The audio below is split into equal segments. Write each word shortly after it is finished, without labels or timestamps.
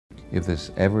If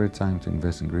there's ever a time to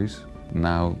invest in Greece,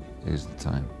 now is the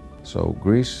time. So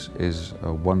Greece is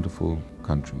a wonderful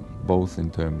country, both in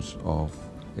terms of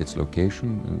its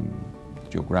location,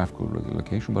 geographical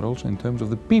location, but also in terms of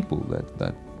the people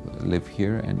that live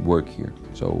here and work here.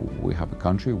 So we have a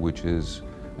country which is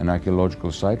an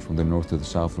archaeological site from the north to the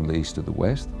south, from the east to the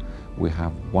west. We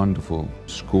have wonderful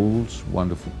schools,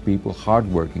 wonderful people,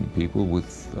 hardworking people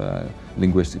with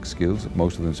linguistic skills.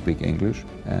 Most of them speak English.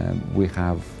 We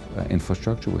have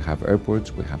infrastructure, we have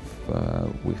airports, we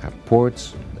have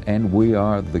ports, and we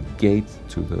are the gate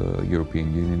to the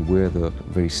European Union. We're the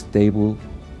very stable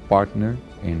partner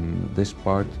in this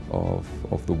part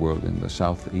of the world, in the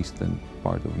southeastern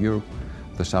part of Europe,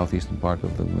 the southeastern part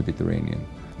of the Mediterranean.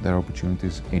 There are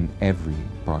opportunities in every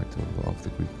part of the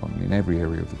Greek economy, in every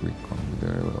area of the Greek economy.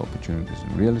 There are opportunities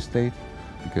in real estate,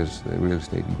 because the real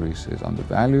estate in Greece is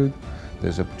undervalued.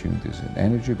 There's opportunities in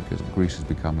energy, because Greece is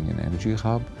becoming an energy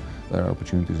hub. There are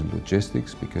opportunities in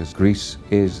logistics, because Greece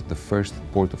is the first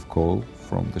port of call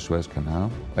from the Suez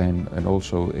Canal, and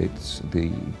also it's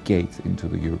the gate into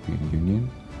the European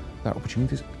Union. There are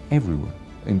opportunities everywhere.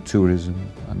 In tourism,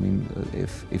 I mean,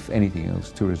 if anything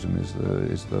else, tourism is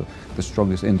the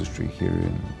strongest industry here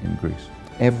in Greece.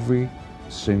 Every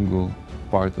single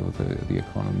part of the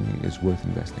economy is worth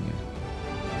investing in.